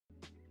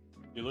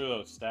You look at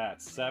those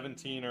stats: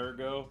 17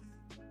 ergo,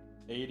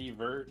 80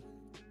 vert.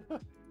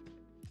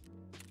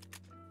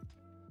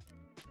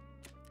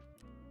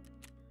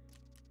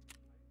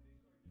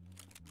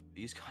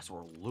 These guys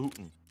were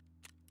looting.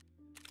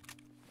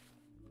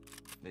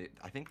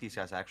 I think these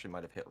guys actually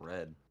might have hit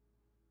red.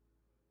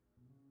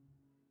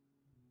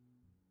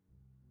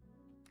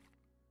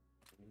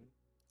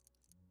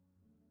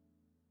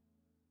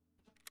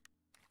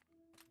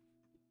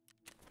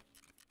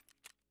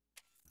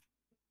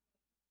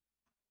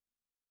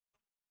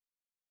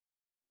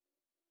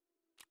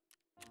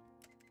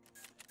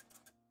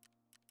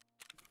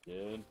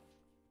 Did.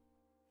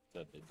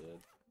 Said they did.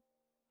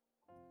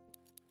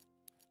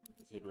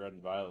 Hit red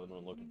and violet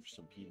when looking for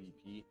some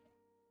PvP.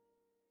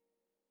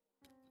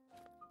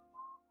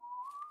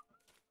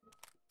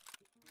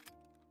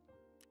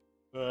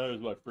 That was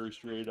my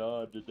first raid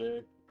on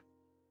today.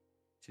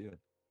 Too.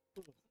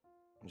 I'm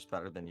just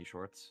better than you,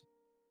 Shorts.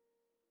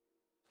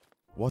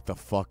 What the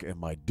fuck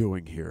am I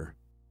doing here?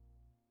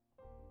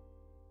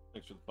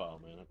 Thanks for the follow,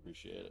 man. I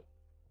appreciate it.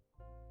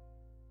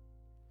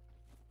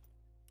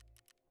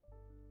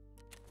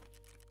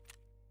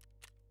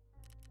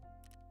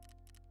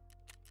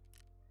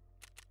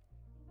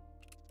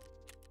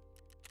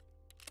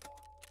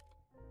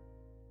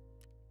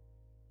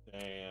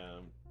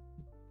 Damn.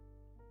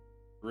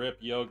 Rip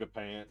yoga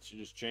pants. She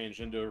just changed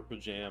into her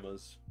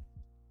pajamas.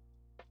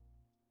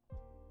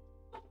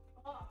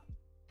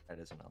 That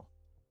is an L.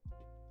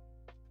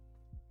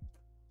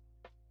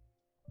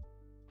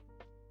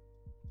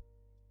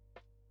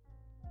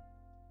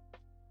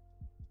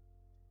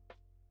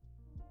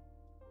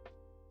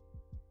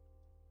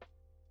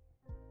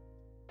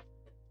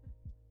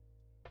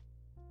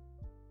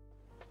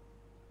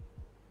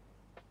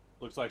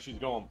 Looks like she's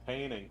going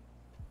painting.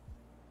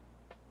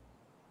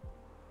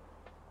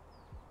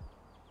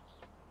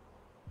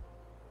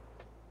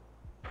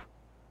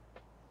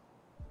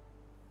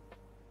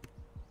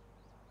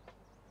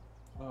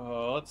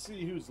 Let's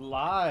see who's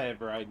live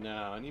right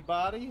now.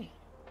 Anybody?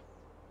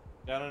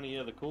 Got any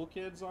of the cool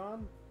kids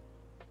on?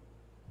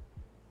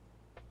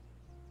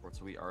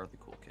 So we are the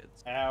cool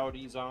kids.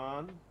 Howdy's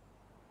on.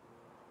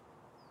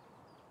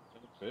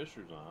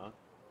 Fisher's on.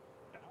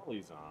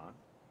 Callie's on.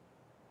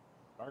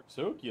 Dark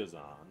Sokia's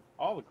on.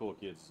 All the cool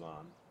kids is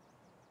on.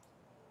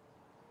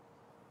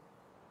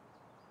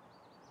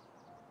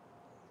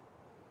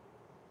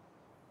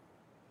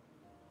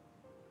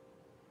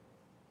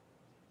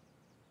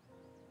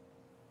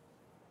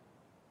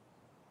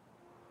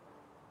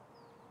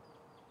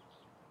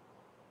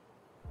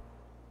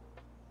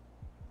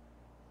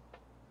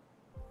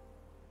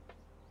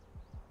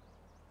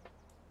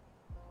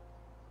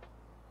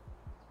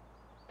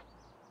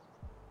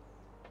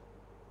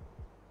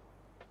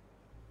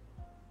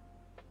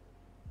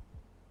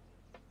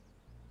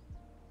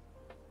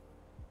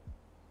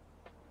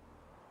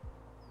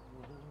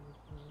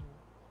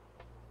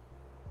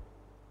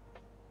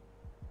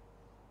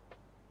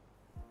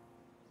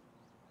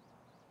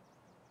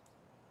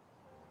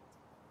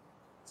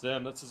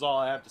 Sim, this is all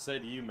I have to say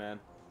to you, man.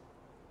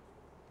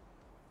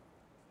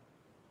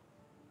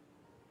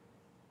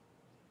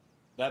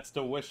 That's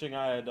still wishing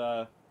I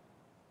had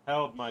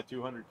held my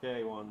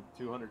 200k one,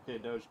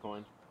 200k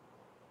Dogecoin.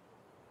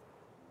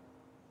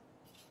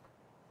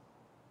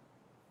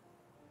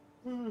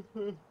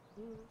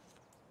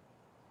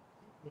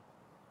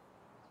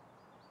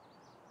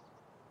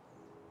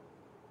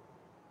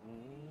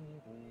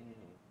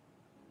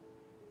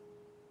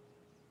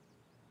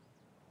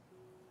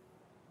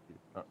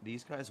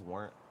 These guys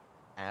weren't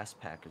ass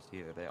packers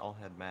either. They all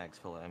had mags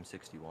full of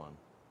M61. You're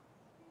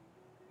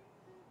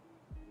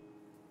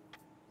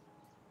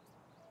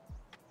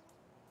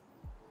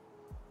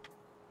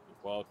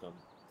welcome.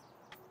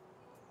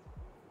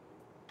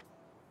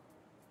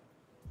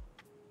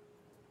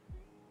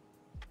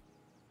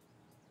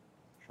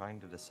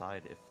 Trying to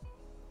decide if...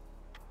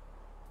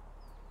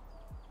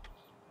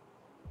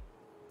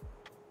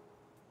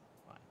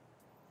 Fine.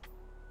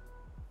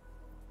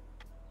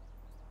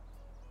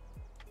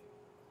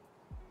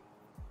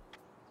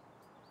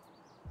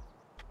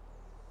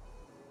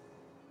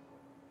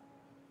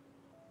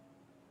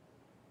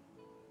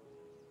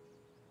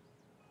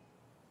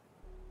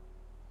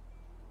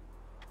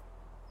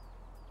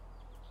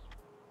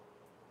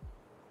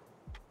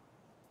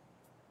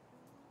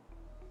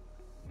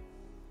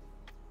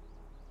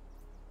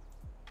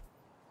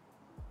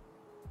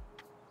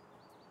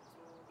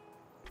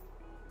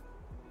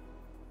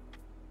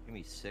 Give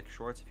me 6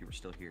 Shorts if you were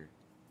still here.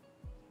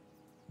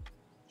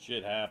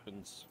 Shit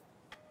happens.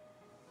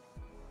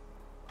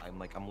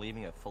 I'm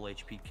leaving a full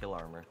HP kill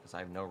armor because I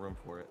have no room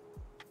for it.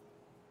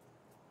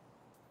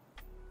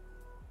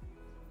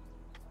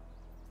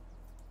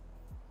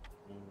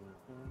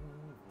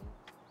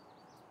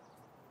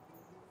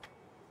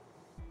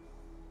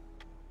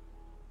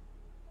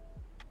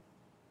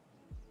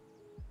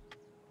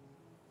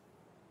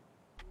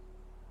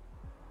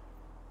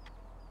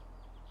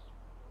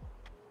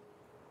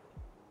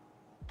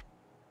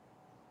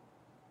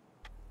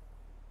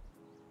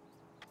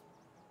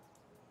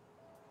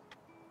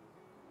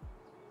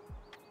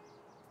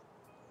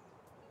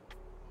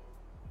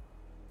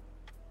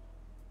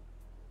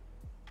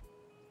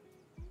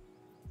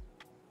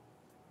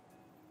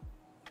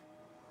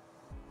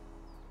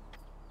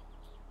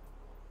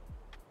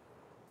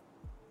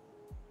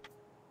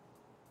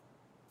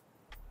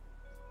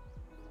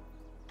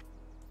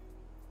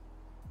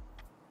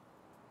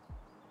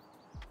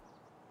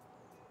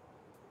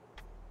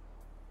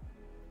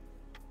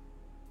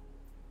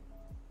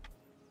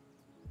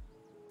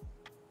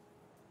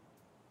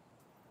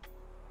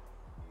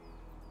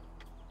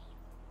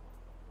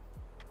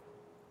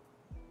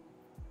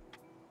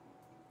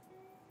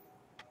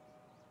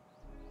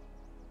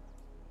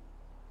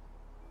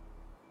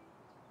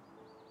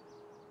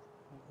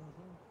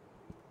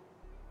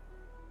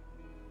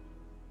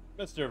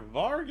 Mr.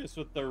 Vargas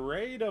with the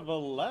rate of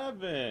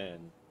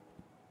 11.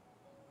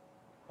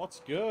 What's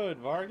good,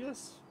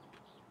 Vargas?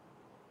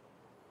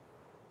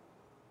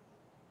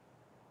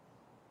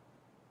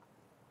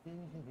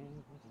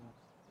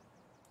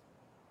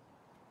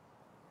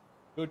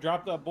 Go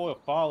drop that boy a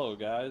follow,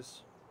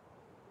 guys.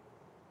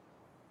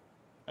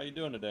 How you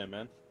doing today,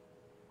 man?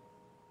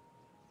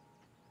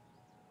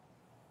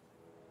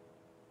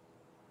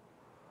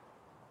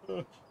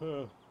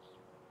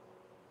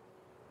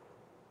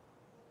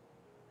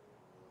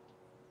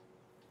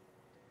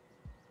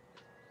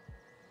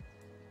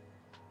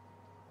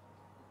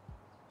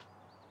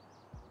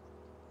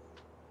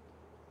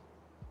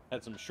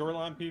 Had some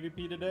shoreline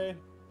PvP today.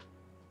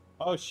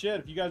 Oh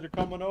shit, if you guys are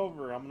coming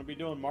over, I'm gonna be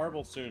doing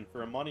marble soon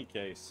for a money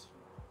case.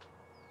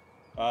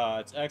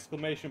 It's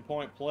exclamation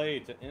point play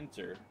to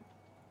enter.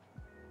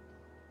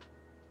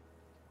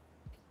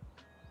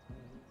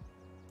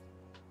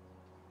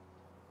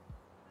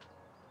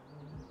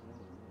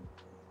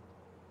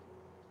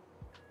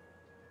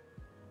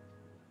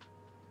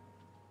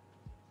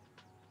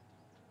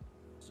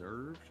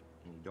 Observed,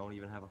 and you don't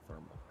even have a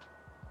thermal.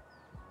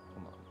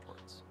 Come on,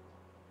 reports.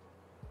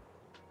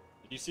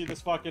 You see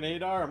this fucking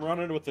ADAR? I'm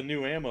running with the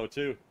new ammo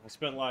too. I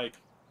spent like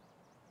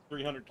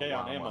 300k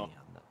on ammo.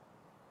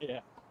 Yeah.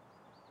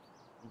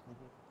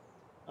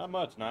 Not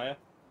much, Naya.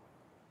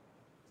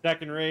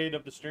 Second raid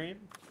of the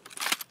stream.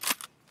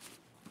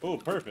 Oh,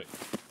 perfect.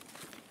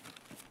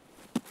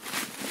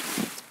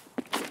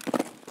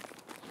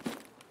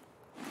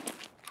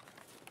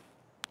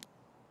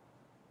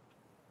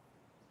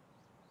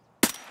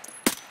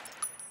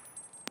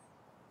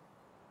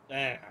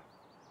 Damn.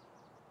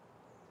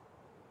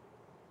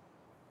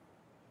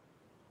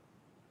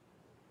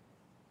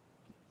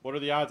 What are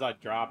the odds I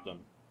dropped them?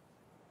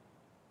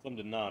 Slim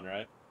to none,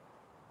 right?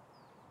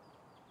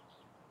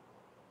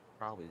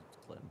 Probably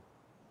slim.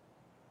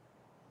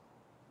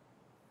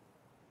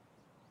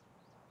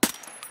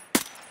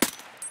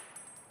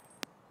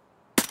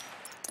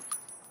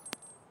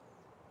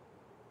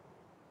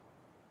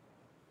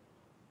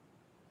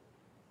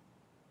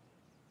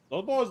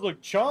 Those boys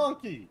look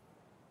chunky.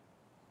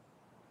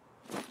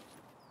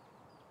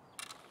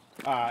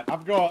 Alright,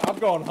 I'm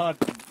going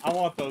hunting. I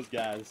want those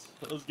guys.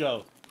 Let's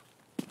go.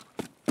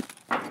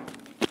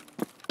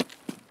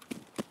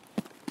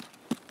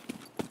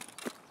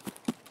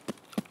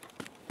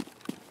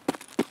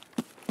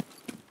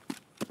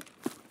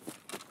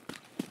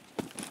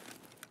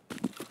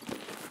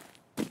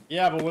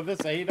 Yeah, but with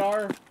this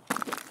ADAR,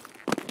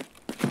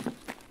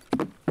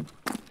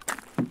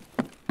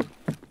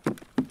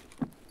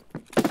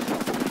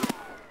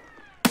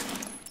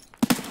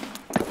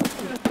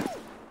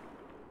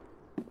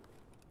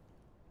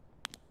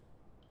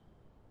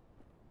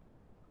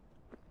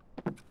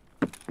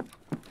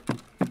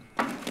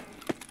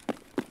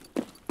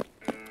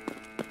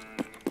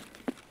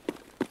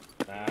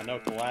 no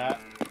collat.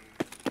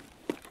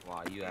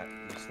 Wow, you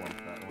slumped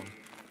that one.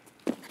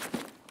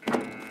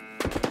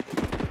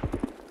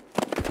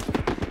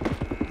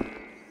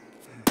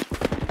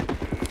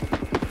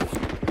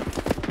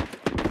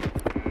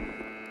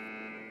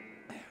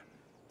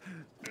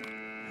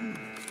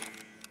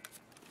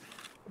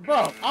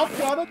 Bro, I'm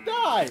gonna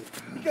die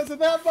because of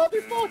that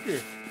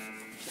motherfucker.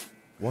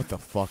 What the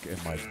fuck am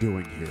I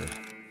doing here?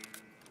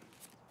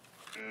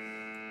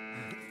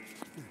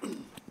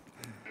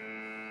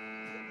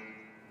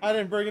 I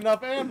didn't bring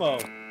enough ammo.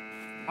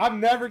 I've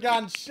never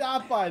gotten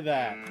shot by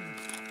that.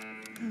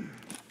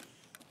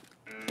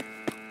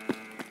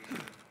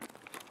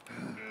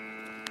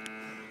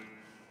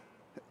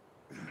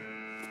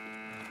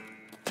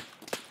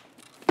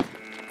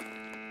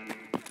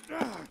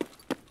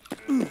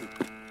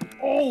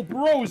 Oh,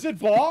 bro, is it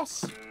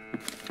Boss?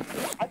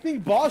 I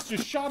think Boss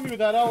just shot me with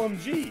that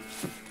LMG.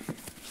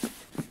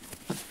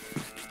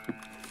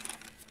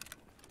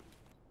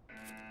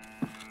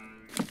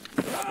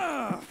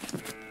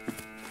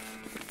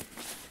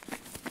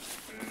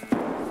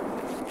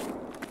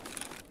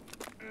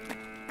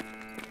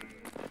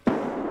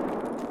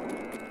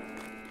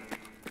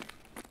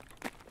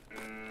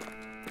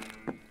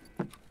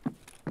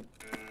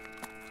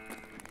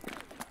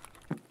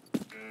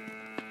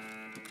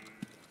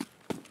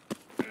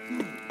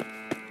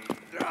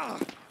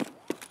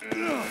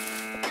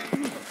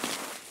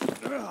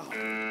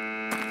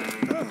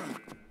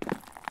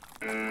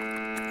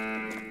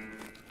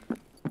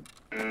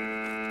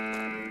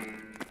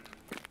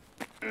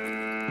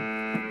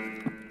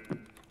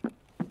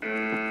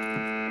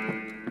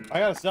 I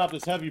gotta stop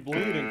this heavy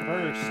bleeding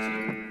first.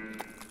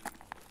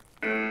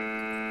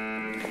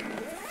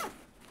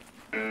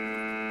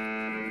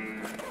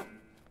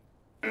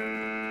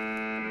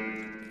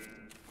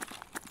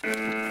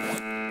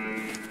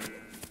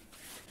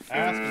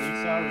 Ask and you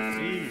shall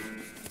receive.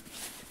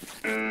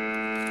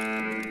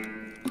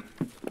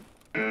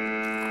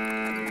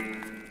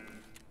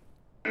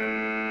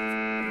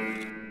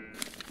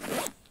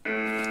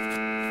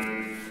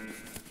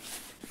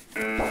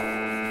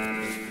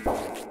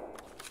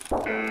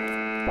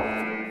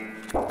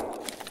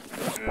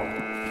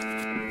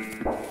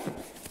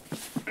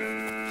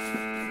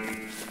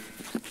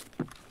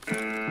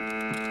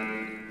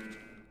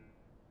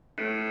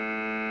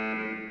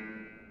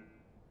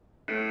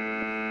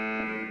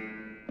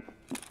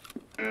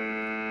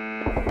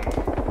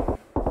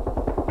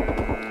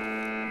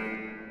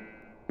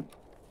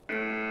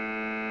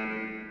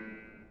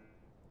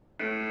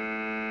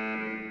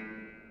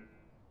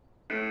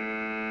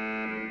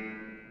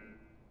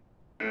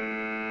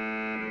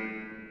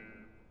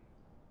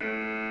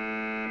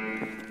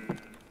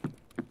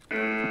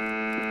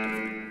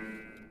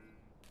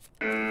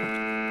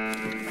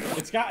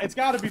 It's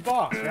got to be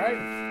boss, right?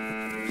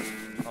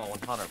 Oh,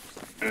 100%.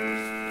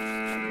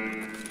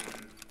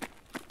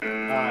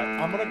 Alright,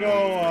 I'm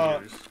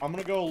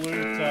gonna go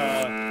loot,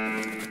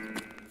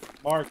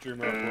 Mark's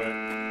room real quick.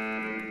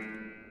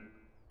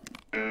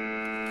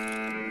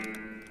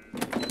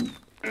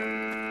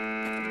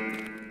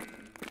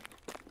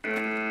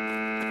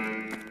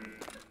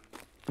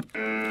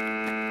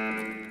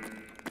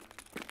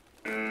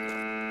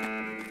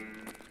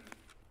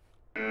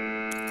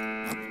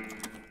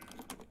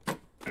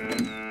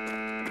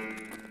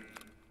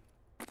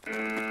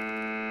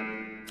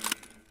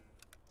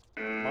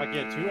 Might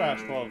get 2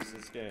 Ash 12s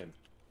this game.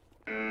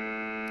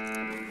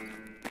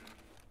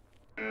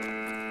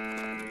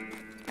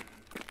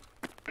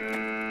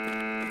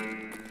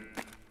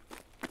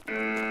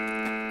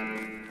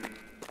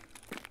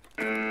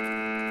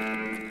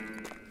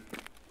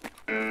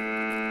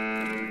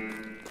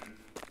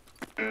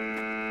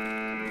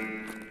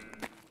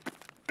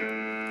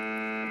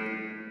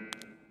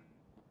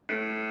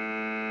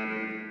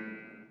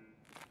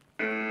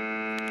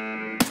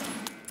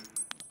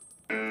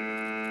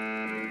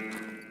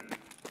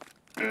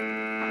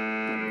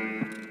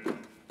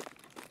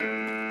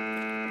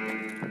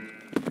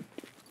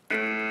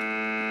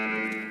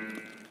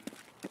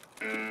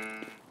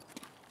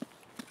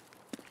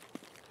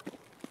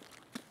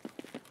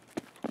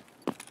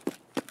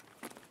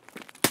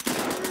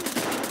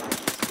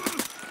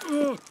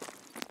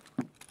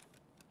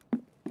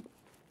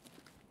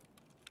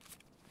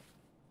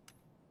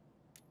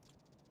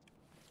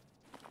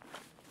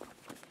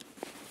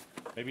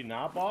 Maybe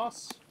not,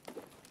 boss?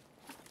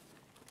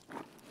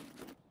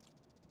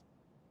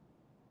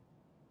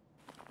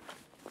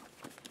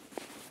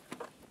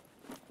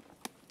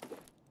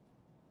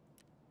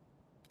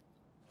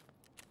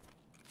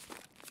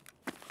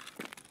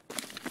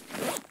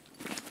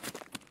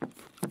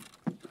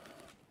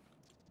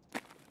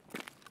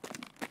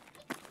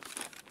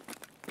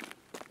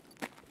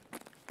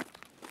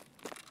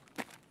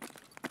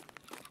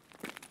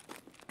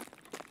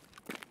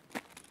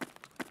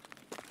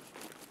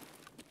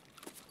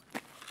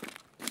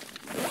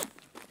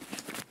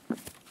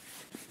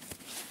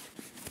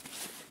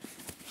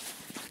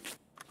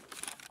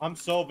 I'm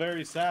so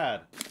very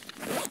sad.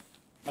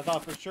 I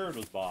thought for sure it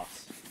was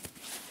boss.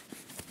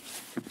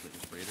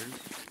 Raiders?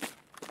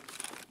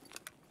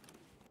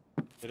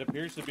 It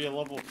appears to be a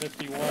level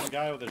 51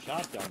 guy with a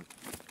shotgun.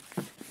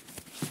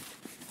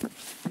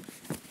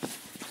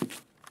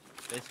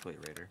 Basically,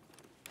 Raider.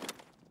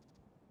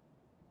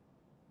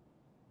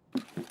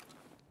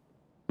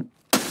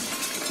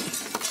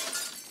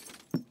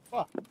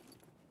 Fuck.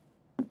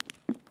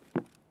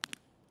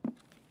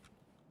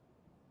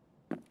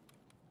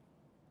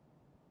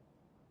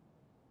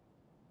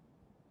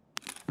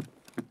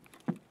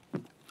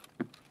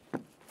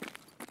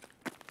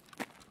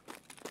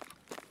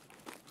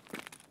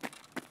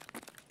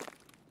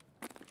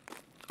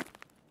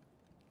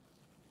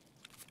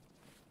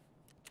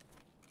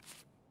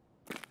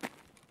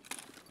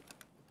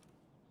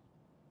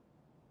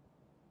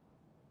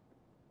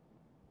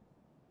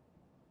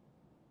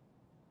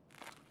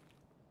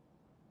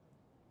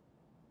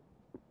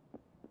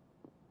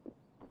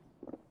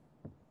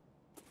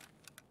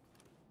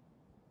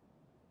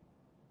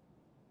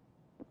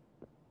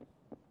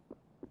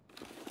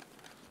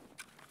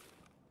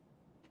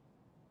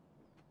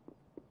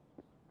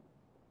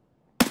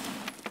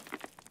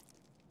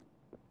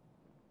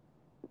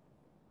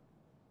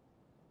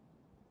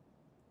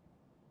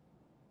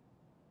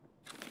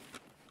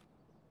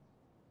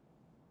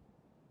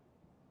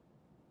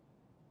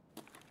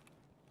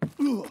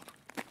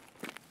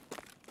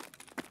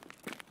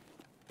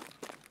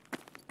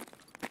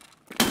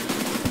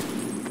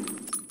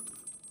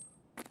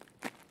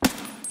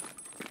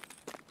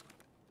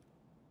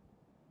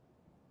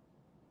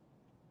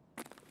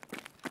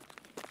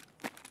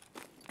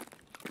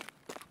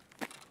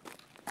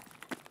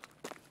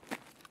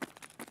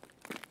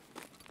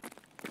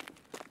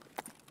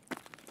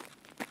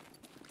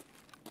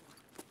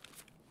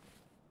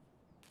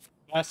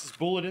 Fastest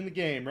bullet in the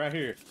game, right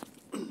here.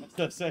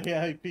 That's the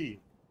AIP.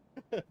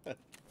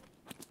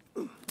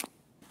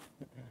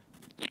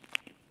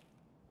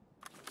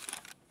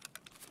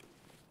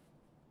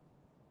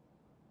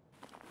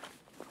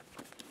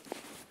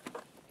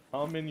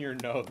 Hum in your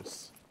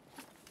nose.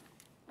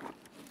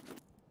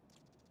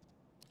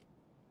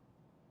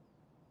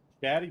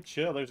 Daddy,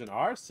 chill. There's an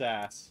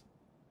RSAS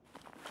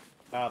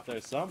out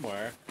there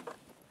somewhere.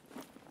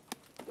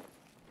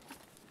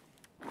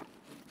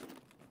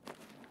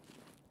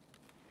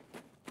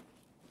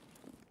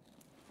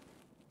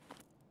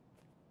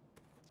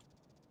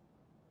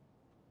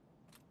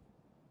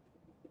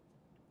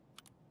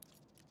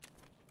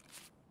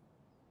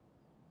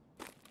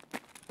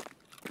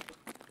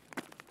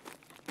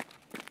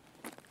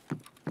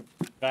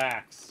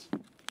 Facts.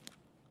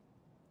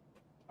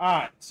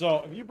 Alright,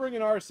 so if you bring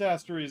an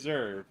RSAS to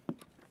reserve,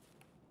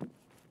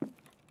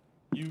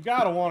 you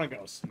gotta want to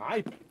go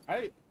sniping,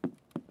 right?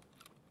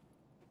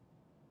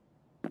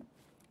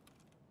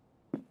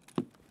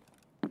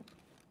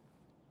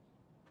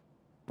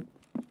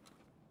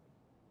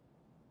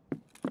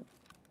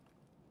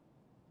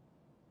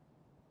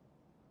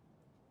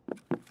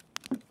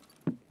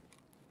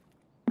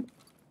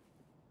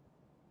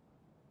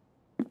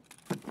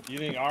 You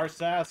think our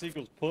sass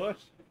equals push?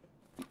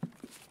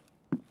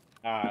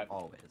 Alright.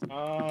 Always.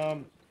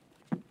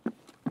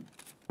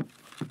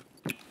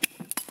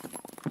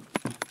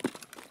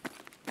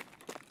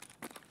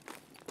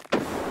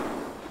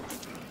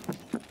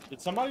 Did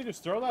somebody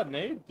just throw that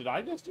nade? Did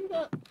I just do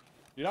that?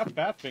 Dude, I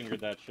fat fingered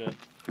that shit.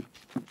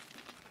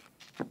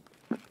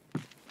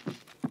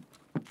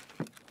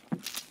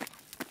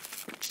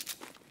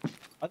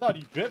 I thought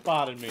he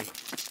bit-botted me.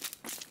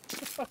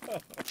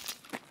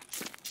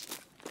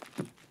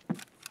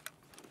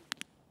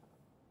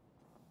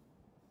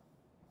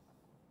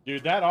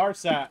 Dude, that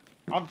RSAT,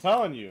 I'm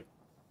telling you,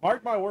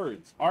 mark my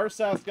words,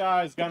 RSAT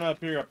guy is gonna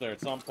appear up there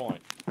at some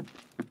point.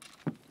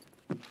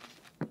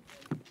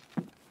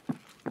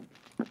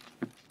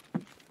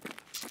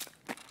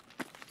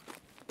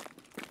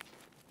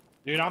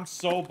 Dude, I'm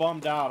so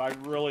bummed out. I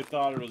really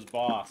thought it was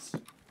boss.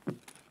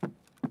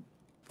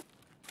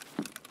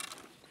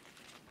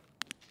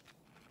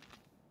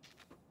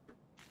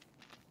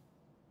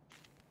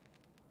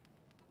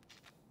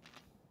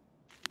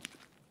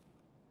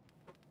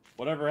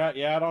 Whatever,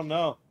 yeah, I don't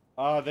know.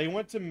 They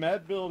went to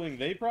med building.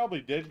 They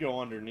probably did go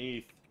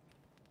underneath.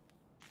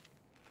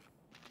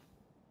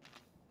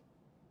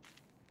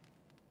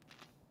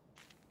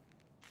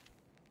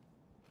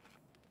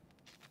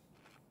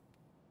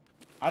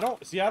 I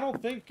don't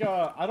think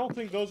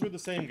those were the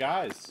same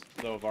guys,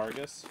 though,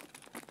 Vargas.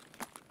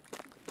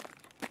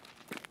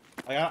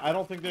 I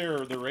don't think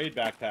they're the raid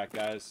backpack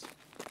guys.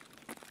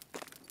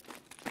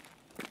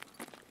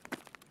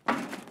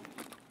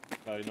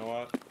 Oh, you know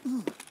what?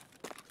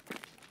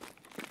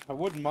 I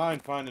wouldn't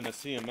mind finding a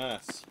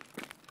CMS.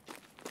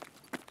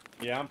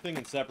 Yeah, I'm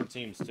thinking separate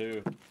teams,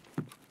 too.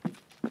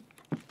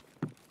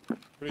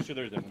 Pretty sure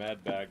there's a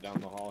med bag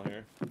down the hall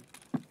here.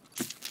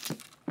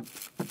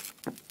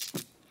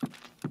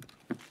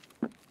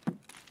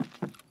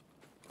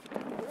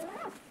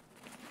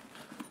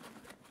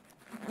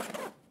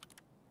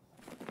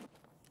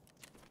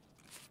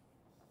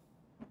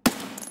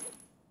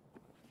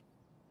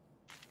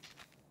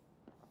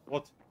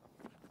 What?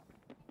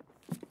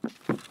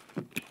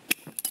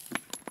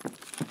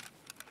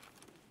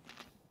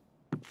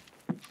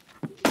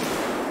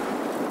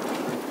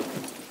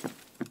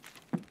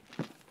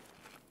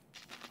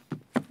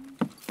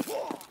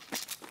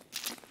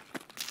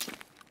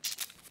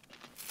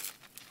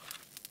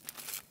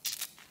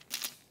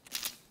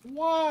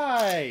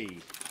 Why?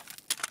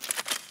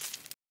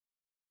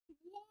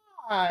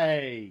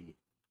 Why?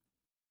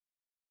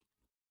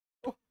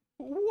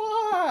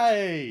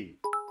 Why?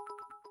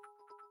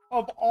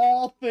 Of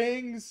all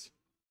things?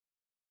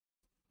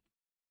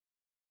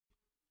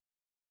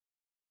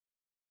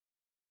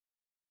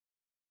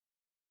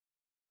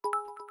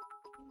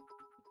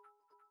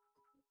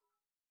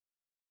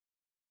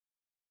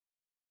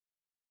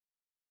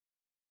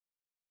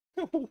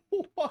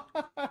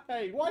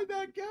 Why? Why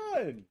that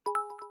gun?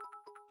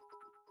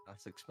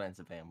 That's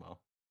expensive ammo.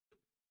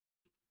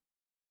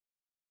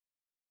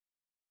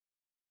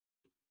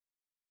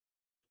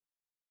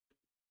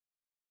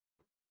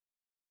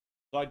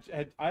 So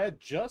I had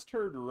just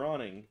heard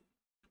running.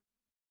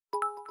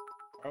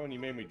 Right when you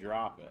made me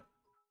drop it.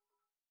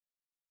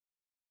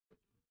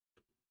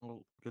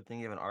 Well, good thing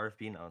you have an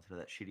RFB now instead of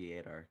that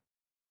shitty 8R.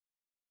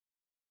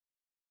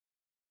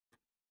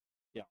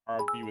 Yeah,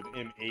 RB with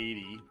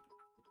M80.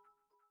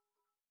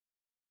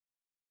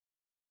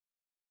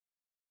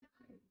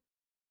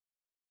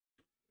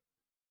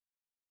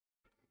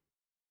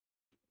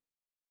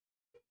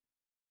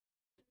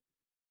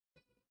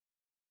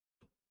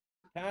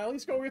 Can I at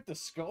least go get the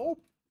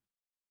scope?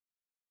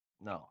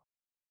 No.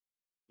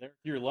 There to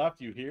your left,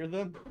 you hear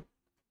them?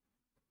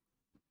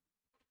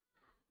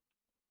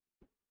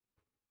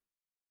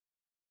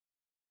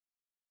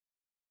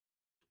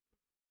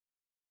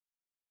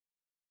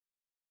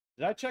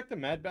 Did I check the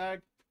med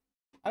bag?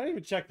 I didn't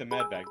even check the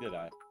med bag, did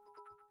I?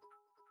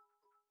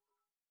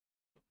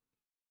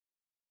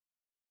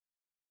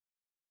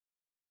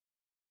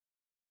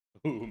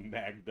 Ooh,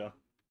 Magda.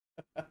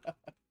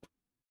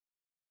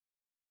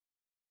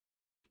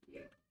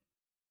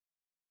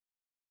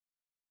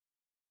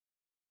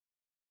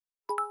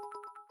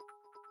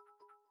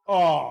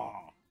 Oh.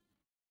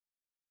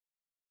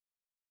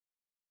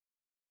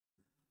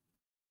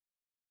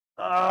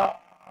 Ah.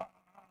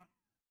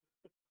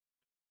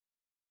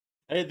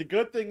 Hey, the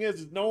good thing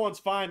is no one's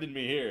finding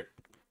me here.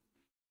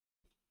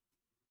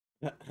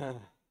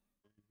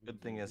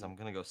 Good thing is I'm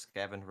gonna go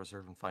scavenge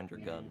reserve and find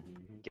your gun.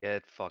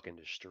 Get fucking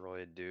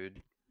destroyed,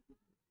 dude.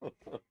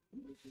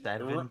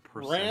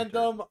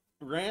 7%.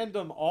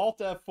 Random Alt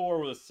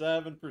F4 with a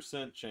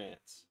 7%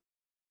 chance.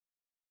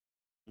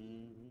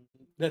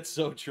 That's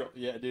so true.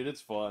 Yeah, dude, it's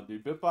fun,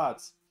 dude.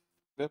 Bitbot's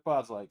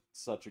like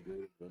such a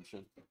great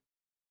invention.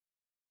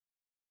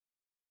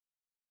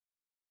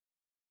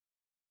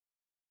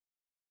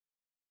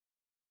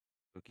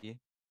 Cookie.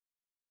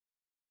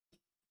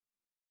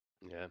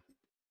 Yeah.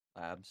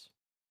 Labs.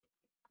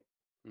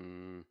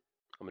 I'm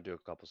gonna do a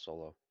couple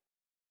solo.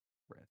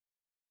 Red.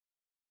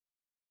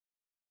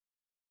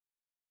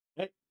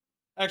 Hey,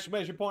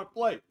 exclamation point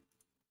plate.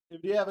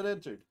 If you haven't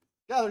entered.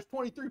 Yeah, there's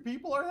 23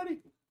 people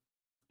already?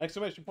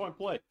 Exclamation point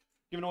play.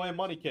 Giving away a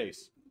money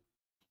case.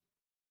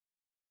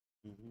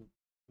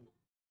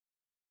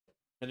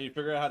 And you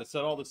figure out how to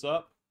set all this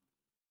up?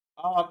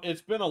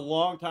 It's been a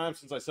long time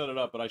since I set it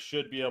up, but I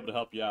should be able to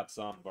help you out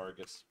some,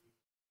 Vargas.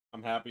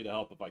 I'm happy to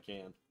help if I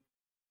can.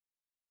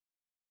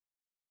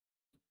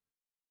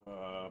 Did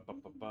I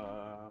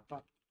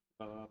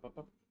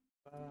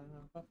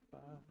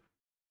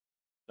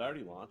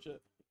already launch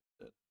it?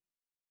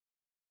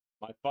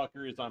 My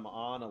fucker is I'm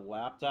on a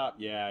laptop?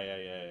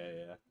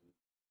 Yeah.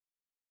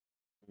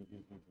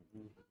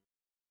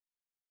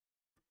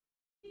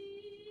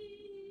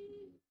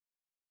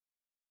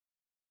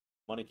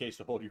 Money case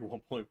to hold your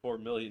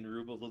 1.4 million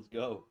rubles. Let's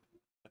go.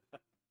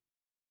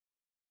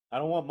 I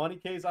don't want money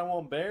case. I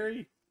want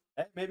Barry.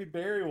 Hey, maybe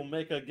Barry will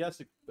make a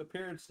guest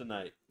appearance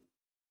tonight.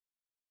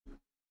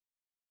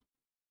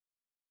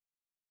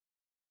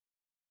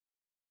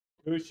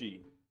 Kushi.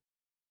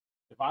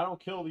 If I don't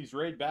kill these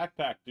raid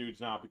backpack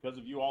dudes now because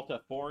of you alt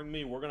F4ing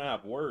me, we're gonna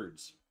have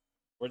words.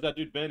 Where's that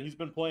dude been? He's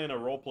been playing a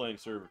role-playing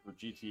server for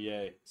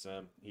GTA,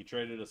 Sam. He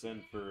traded us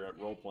in for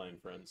role-playing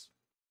friends.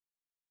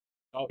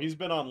 Oh, he's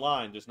been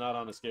online, just not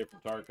on Escape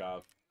from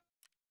Tarkov.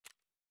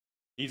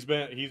 He's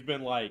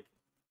been like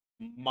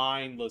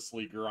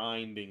mindlessly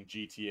grinding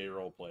GTA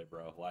roleplay,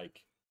 bro.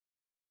 Like,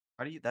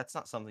 How do you? That's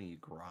not something you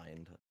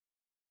grind.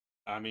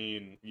 I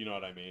mean, you know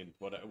what I mean.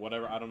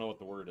 Whatever. I don't know what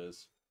the word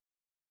is.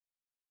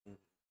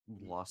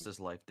 Lost his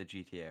life to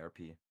GTA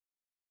RP.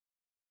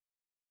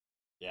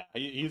 Yeah,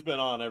 he's been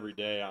on every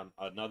day on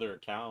another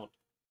account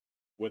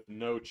with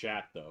no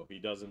chat though.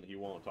 He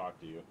won't talk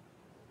to you.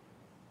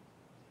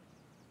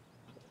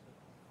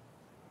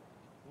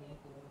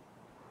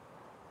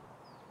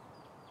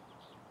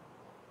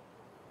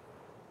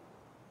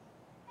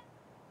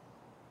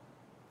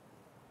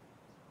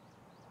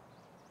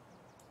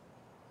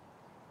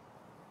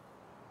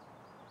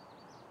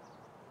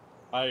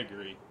 I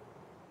agree.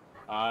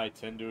 I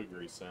tend to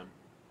agree, Sam.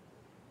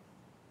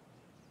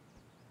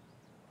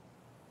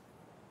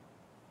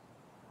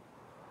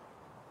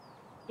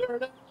 There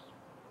it is.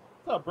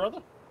 What's up,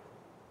 brother?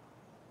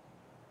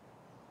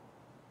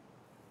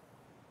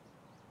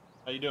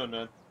 How you doing,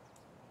 man?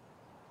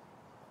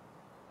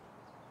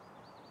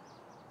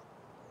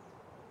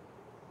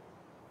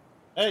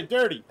 Hey,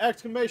 Dirty!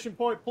 Exclamation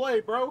point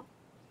play, bro!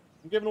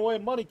 I'm giving away a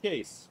money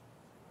case.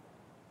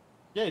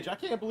 Gage, I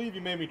can't believe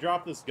you made me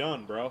drop this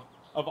gun, bro.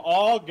 Of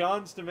all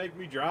guns to make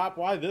me drop,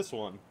 why this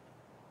one?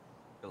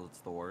 Because it's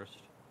the worst.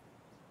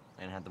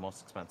 And had the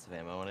most expensive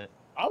ammo in it.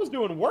 I was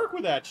doing work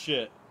with that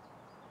shit.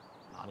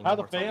 Not How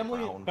the anymore, it's on family?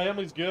 ground.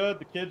 Family's good.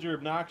 The kids are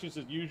obnoxious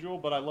as usual,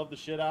 but I love the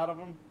shit out of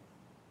them.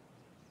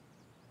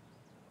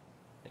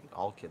 I think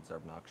all kids are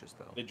obnoxious,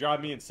 though. They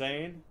drive me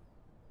insane.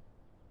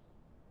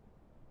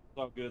 It's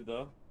all good,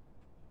 though.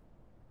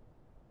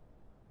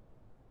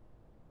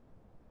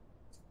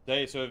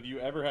 Hey, so have you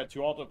ever had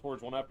two Alt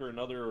F4s, one after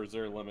another, or is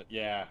there a limit?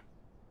 Yeah.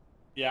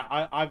 Yeah,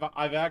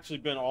 I've actually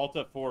been Alt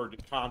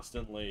F4'd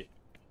constantly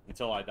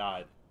until I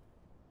died.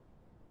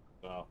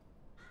 So.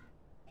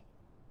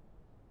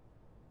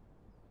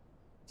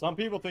 Some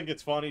people think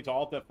it's funny to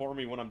Alt F4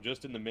 me when I'm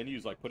just in the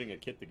menus, like putting a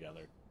kit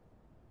together.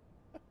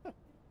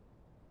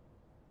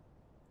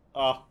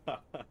 Oh,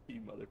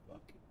 you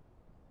motherfucker.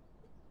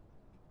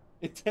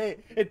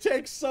 It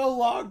takes so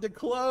long to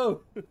close.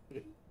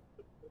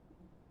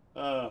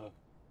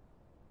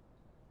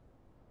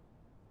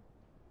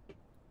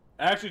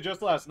 Actually,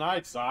 just last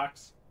night,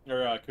 Socks,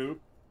 or Coop,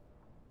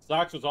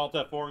 Socks was Alt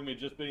F4ing me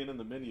just being in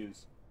the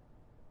menus.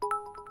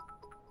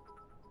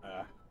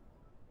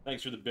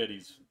 Thanks for the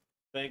biddies.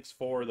 Thanks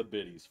for the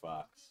biddies,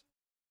 Fox.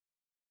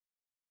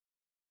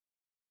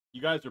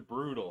 You guys are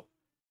brutal.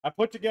 I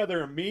put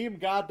together a meme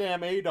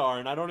goddamn ADAR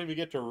and I don't even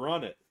get to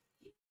run it.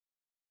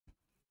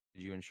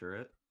 Did you insure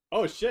it?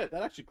 Oh shit,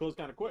 that actually closed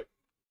kind of quick.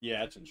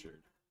 Yeah, it's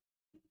insured.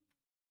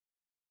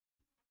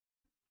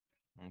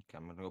 Okay,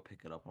 I'm gonna go pick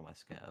it up on my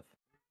scav.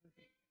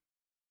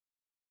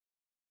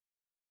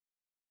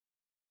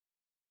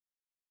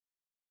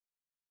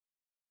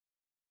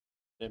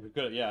 Yeah, we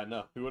could. Yeah,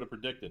 no, who would have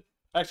predicted?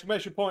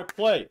 Exclamation point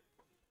play.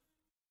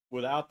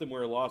 Without them,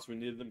 we're lost. We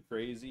need them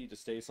crazy to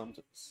stay.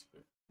 Sometimes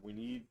we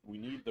need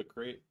the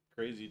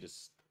crazy to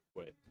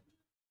wait.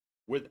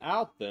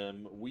 Without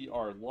them, we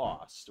are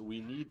lost. We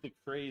need the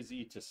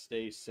crazy to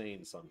stay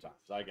sane. Sometimes.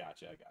 I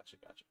got you.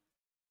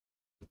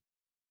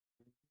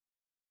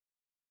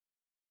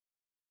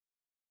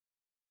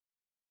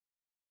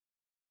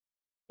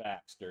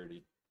 Facts,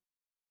 Dirty.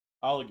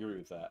 I'll agree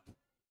with that.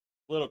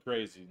 Little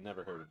crazy.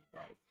 Never heard of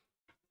it.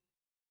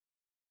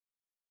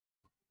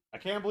 I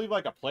can't believe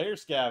like a player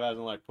scav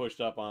hasn't like pushed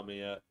up on me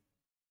yet.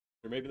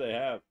 Or maybe they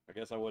have. I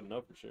guess I wouldn't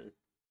know for sure.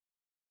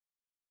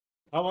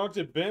 How long's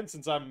it been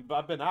since I've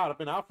been out? I've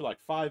been out for like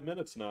 5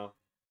 minutes now.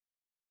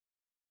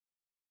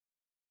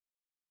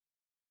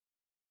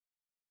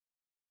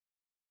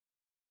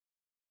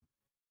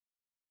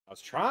 I was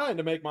trying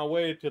to make my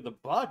way to the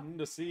button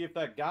to see if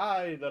that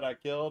guy that I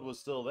killed was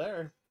still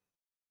there.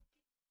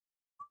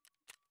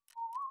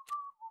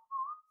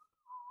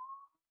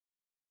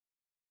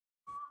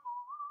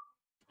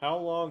 How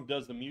long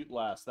does the mute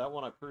last? That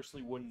one I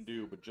personally wouldn't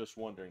do, but just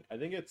wondering. I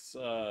think it's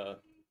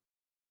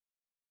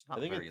It's not I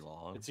think very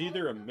long. it's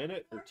either a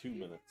minute or 2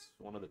 minutes.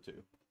 One of the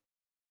two.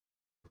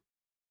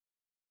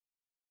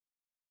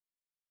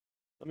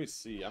 Let me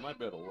see. I might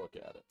be able to look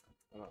at it.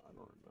 I don't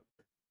remember.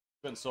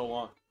 It's been so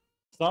long.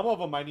 Some of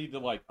them I need to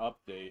like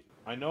update.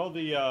 I know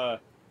the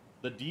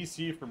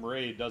DC from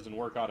Raid doesn't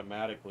work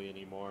automatically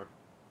anymore.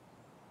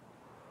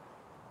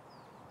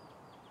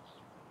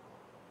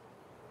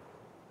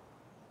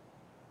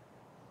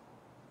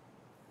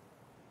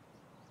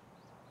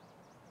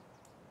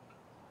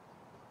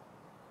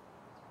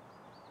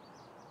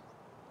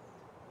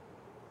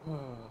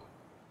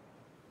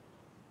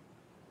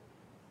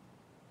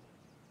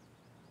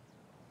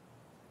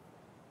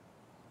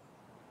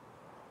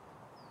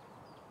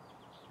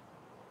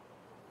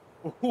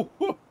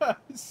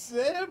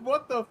 Sam,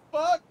 what the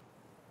fuck?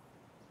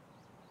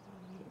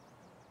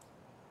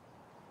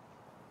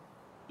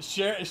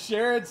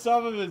 Sharing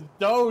some of his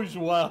Doge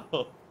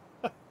well.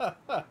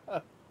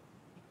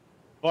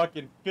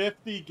 Fucking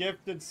 50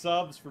 gifted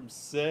subs from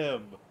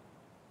Sim.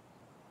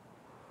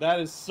 That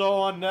is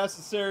so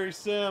unnecessary,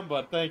 Sim,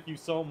 but thank you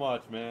so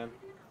much, man.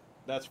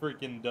 That's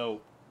freaking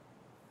dope.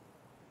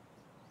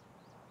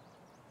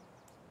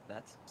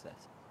 That's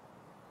success.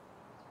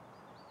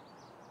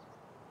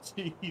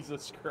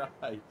 Jesus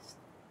Christ.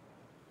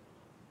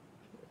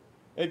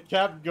 It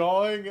kept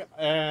going,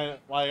 and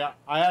like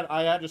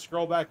I had to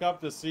scroll back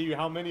up to see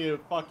how many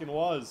it fucking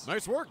was.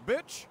 Nice work,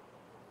 bitch.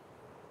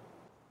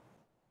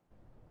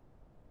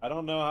 I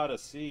don't know how to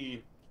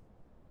see.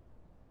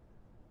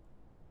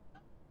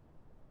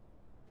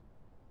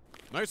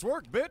 Nice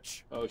work,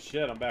 bitch. Oh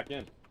shit, I'm back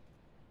in.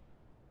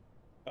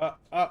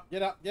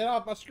 Get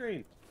off my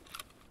screen.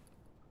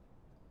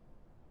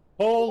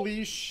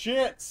 Holy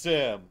shit,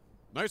 Sim.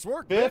 Nice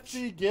work,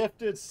 50 bitch.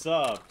 gifted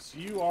subs.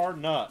 You are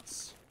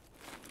nuts.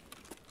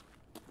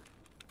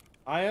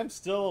 I am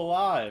still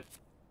alive.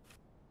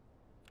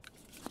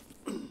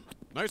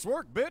 Nice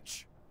work,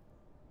 bitch.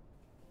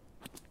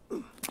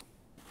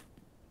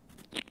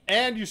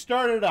 And you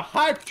started a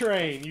hype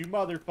train, you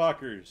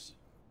motherfuckers.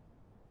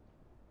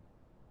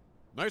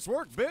 Nice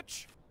work,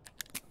 bitch.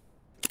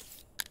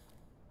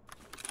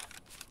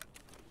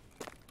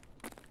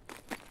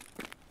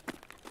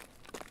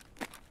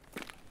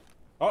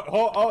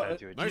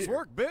 Nice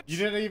work, bitch. You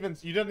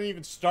didn't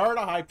even start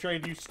a hype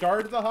train. You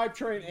started the hype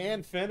train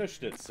and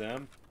finished it,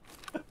 Sim.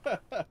 Nice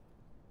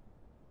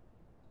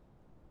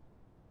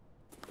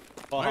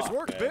Fuck,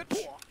 work, man.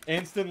 bitch.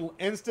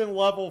 Instant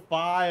level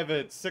 5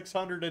 at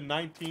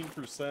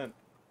 619%.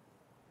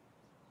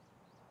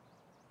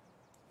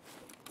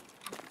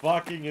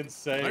 Fucking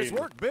insane. Nice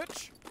work,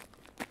 bitch.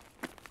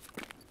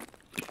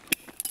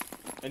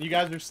 And you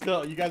guys are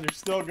still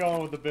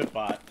going with the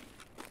BitBot.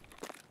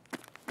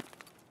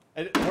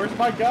 And where's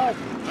my gun?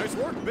 Nice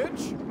work,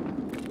 bitch.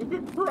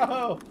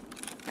 Bro,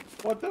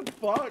 what the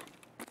fuck?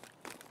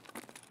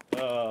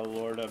 Oh,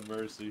 Lord have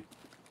mercy.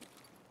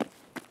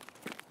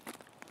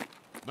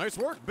 Nice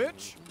work,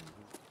 bitch.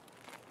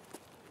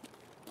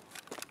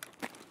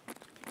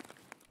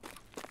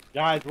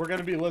 Guys, we're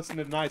gonna be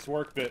listening to Nice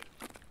Work Bit.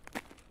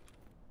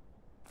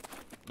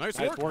 Nice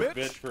Nice work,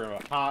 bitch for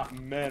a hot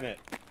minute.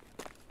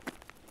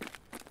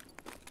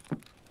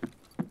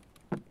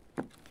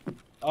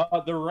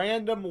 The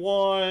random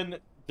one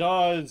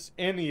does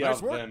any Nice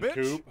of work, them, bitch.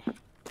 Coop.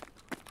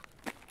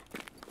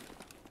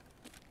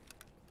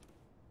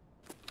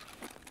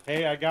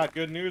 Hey, I got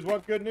good news.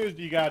 What good news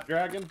do you got,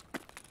 Dragon?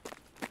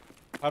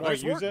 How do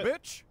Nice I use work, it?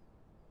 bitch.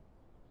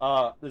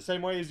 The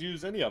same way as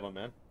use any of them,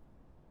 man.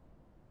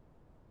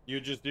 You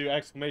just do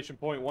exclamation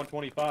point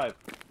 125.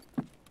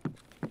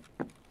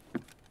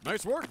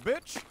 Nice work,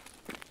 bitch.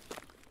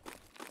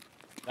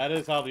 That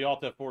is how the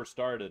Alt F4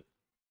 started.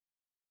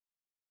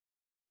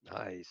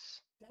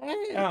 Nice.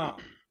 Damn.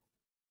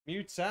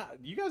 Mute sound.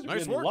 You guys are Nice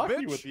getting work,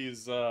 lucky bitch. with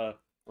these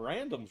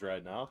randoms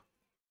right now.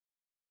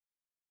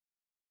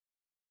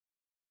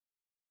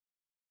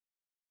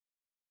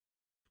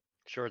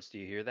 Shorts, do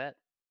you hear that?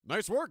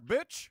 Nice work,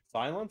 bitch.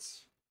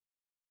 Silence.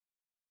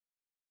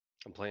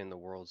 I'm playing the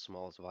world's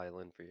smallest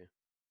violin for you.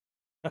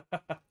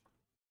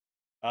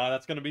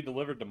 That's gonna be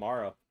delivered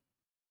tomorrow.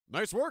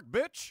 Nice work,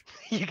 bitch.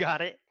 You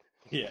got it?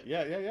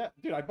 Yeah.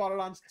 Dude, I bought it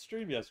on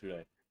stream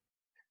yesterday.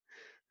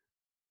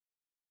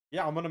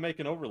 Yeah, I'm gonna make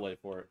an overlay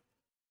for it.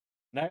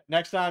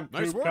 Next time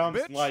Nice Coop work, comes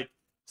bitch. and like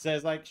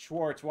says like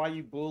Schwartz, why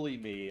you bully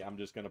me? I'm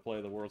just gonna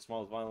play the world's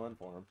smallest violin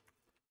for him.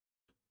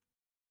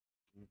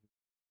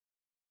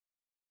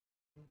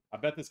 I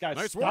bet this guy's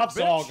Nice work, stuff's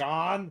all bitch.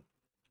 gone.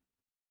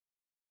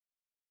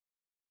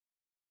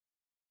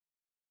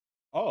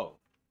 Oh,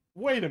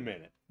 wait a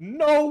minute.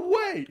 No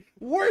way.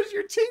 Where's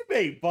your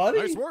teammate, buddy?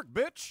 Nice work,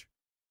 bitch.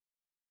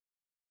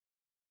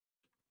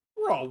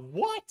 Bro,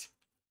 what?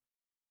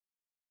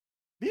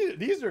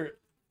 These are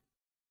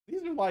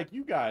like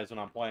you guys when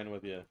I'm playing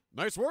with you.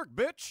 Nice work,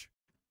 bitch.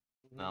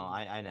 No,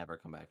 I never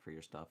come back for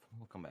your stuff.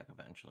 We'll come back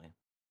eventually.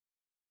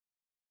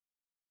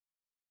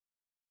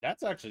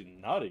 That's actually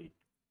nutty.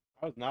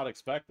 I was not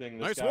expecting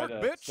this Nice guy work,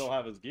 to bitch. still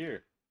have his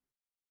gear.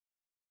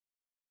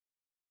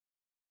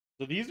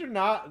 So these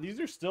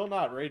are still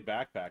not raid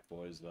backpack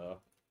boys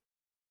though.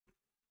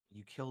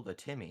 You killed a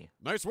Timmy.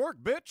 Nice work,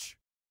 bitch.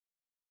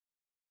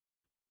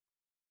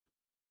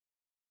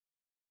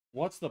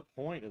 What's the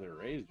point of the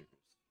razors?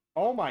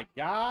 Oh my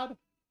god!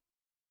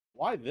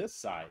 Why this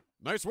side?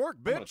 Nice work,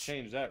 I'm gonna bitch.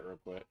 change that real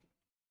quick.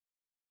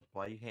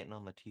 Why are you hating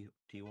on the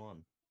T1?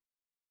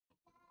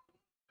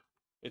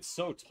 It's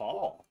so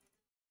tall.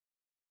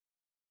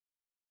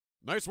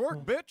 Nice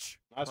work, bitch.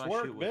 Nice Why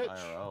work, shoot with bitch.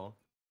 IRL?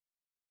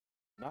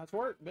 Nice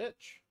work,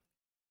 bitch.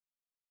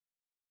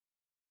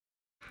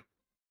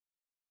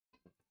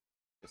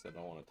 Guess I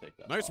don't want to take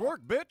that. Nice off.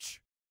 work, bitch.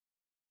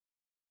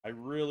 I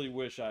really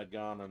wish I'd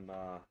gone and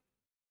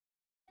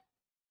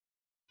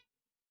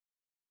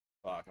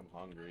fuck, I'm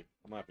hungry.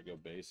 I'm gonna have to go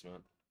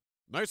basement.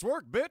 Nice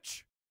work,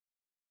 bitch.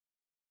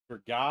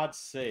 For God's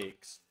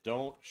sakes,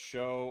 don't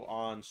show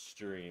on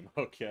stream.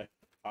 Okay,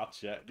 I'll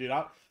check, dude.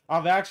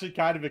 I'm actually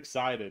kind of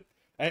excited.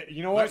 Hey,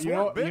 you know what? Nice you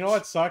work, know bitch.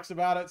 what sucks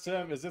about it,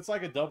 Sim? Is it's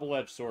like a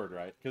double-edged sword,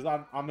 right? Because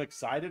I'm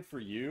excited for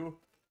you,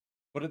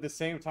 but at the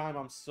same time,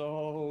 I'm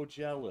so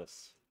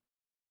jealous.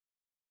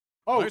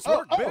 Oh, Nice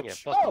work, bitch. Yeah,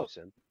 fuck you,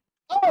 Sim.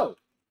 Oh!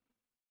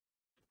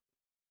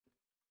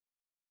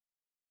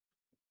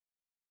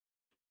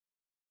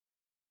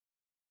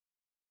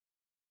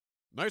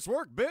 Nice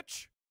work,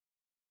 bitch.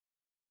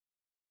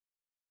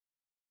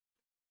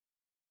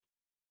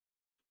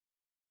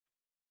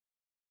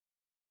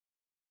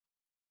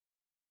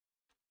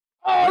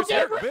 Oh, Nice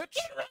get work, rid- bitch.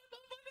 get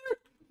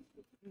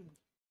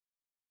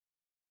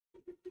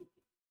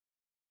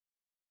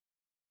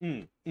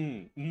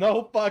rid-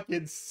 No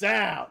fucking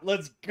sound.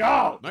 Let's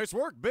go. Nice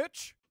work,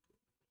 bitch.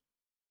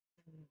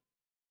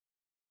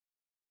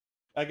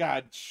 That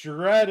guy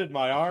shredded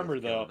my armor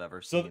Luckiest kill though. I've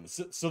ever So,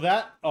 seen. so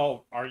that.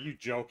 Oh, are you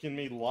joking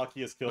me?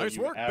 Luckiest kill Nice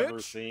you've work, ever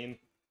bitch. seen.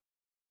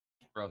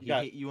 Bro, he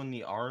got- hit you in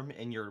the arm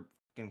and your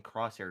fucking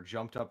crosshair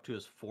jumped up to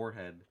his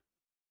forehead.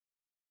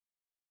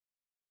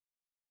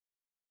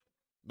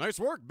 Nice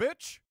work,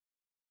 bitch.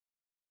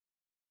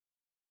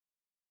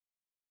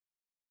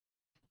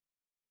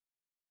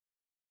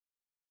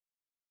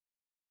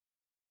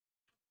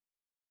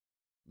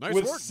 Nice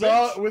with work,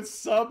 bitch. with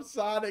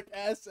subsonic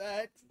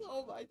SX.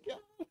 Oh my god.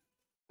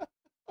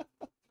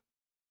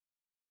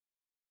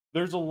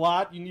 There's a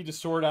lot you need to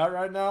sort out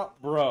right now,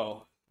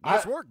 bro.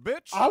 Nice work,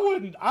 bitch. I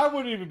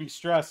wouldn't even be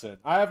stressing.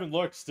 I haven't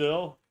looked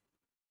still,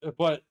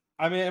 but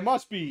I mean it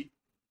must be.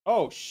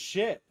 Oh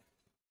shit.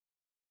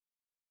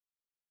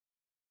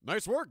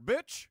 Nice work,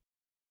 bitch.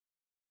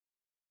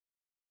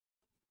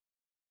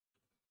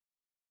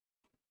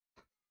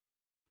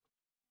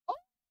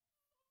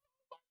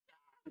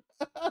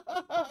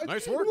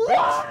 Nice work,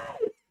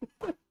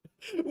 bitch.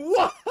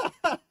 Why?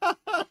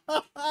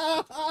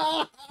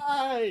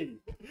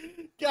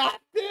 God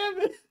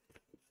damn it!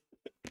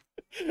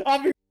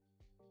 I'll be.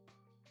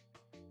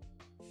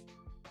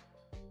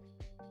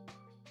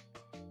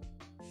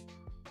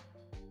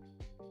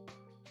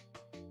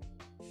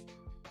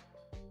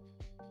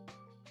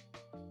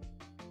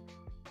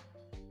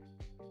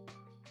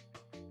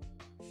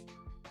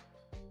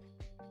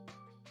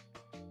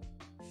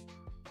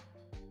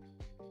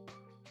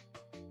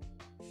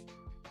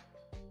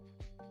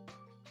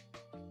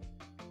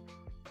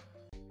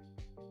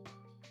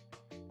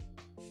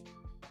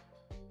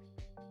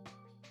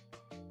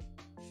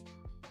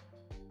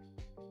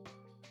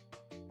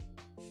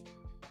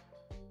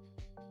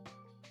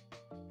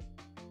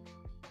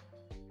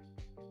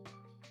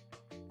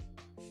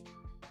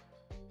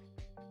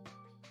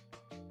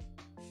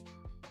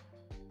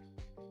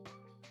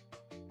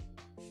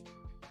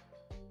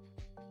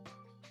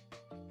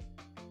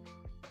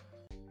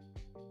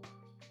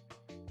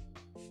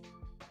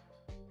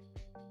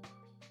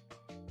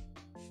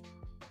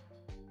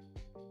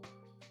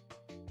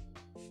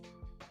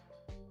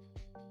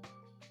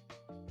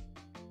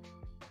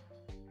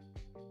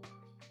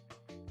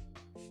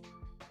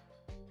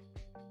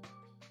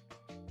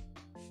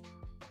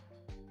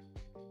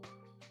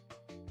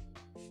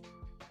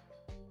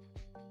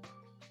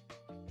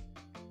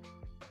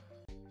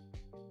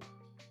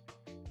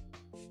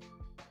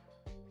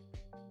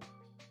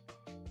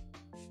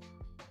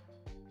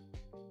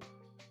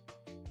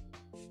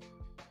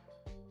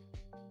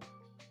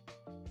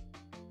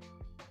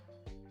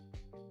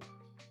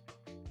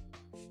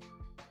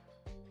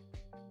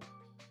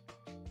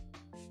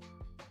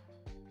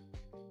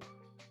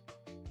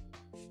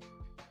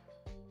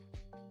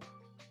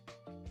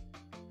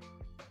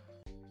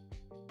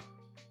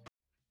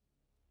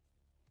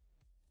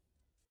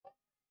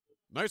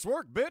 Nice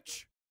work,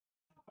 bitch.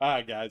 All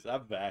right, guys,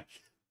 I'm back.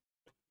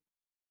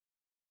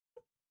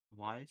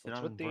 Why is it What's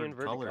on with the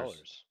inverted inverted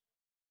colors?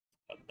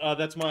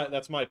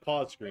 That's my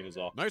pause screen is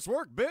off. Nice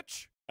work,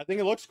 bitch. I think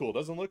it looks cool.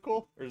 Doesn't it look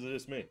cool, or is it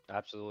just me?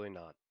 Absolutely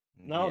not.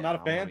 No, not a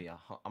I'm fan? Gonna be I'm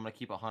gonna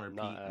keep 100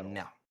 Not at all.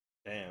 No.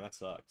 Damn, that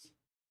sucks.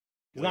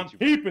 Because Way I'm too-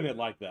 keeping it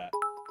like that.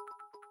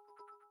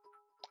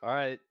 All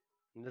right,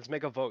 let's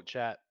make a vote,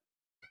 chat.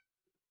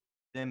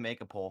 Then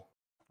make a poll.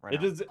 Right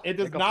It now. does Make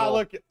a not poll.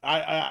 look.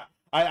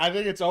 I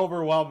think it's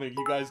overwhelming.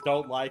 You guys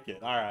don't like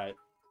it. All right.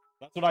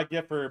 That's what I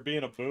get for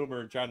being a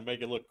boomer and trying to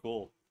make it look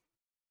cool.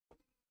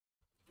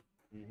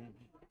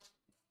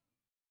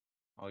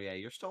 Oh yeah,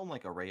 you're still in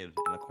like a raid in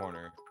the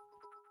corner.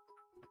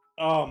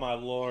 Oh my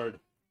lord.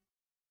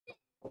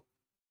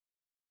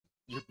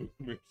 You're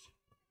boomers.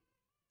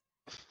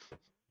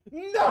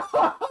 No!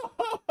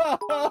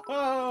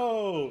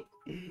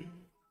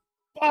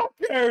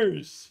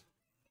 Fuckers!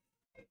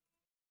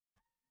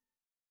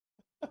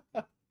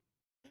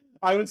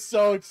 I was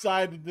so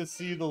excited to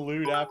see the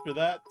loot after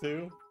that,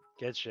 too.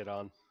 Get shit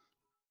on.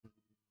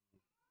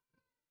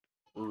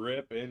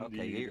 Rip indeed.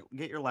 Okay,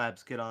 get your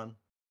labs, get on.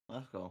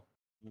 Let's go.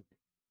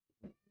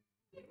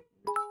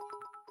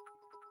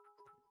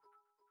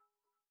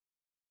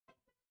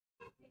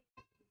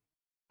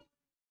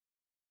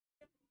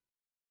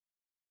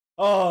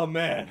 Oh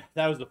man,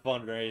 that was a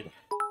fun raid.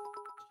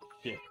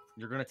 Shit.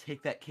 You're gonna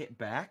take that kit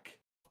back?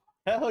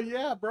 Hell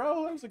yeah,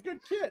 bro. That was a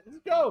good kit.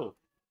 Let's go.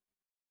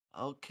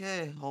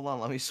 Okay, hold on,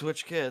 let me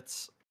switch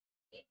kits.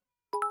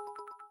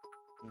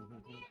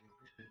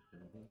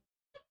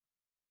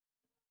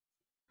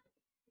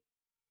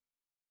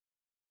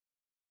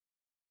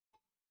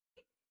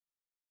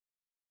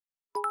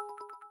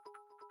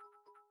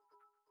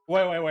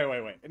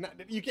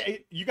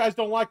 Wait. You guys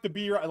don't like the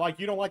be right, like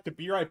you don't like the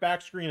be right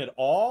back screen at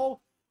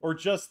all, or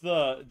just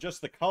the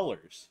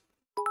colors?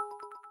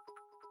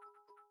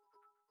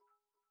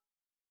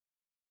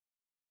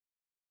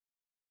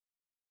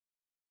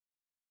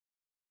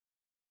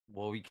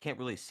 Well, we can't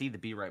really see the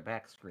be right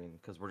back screen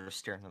because we're just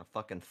staring at a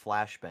fucking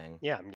flashbang. Yeah, I'm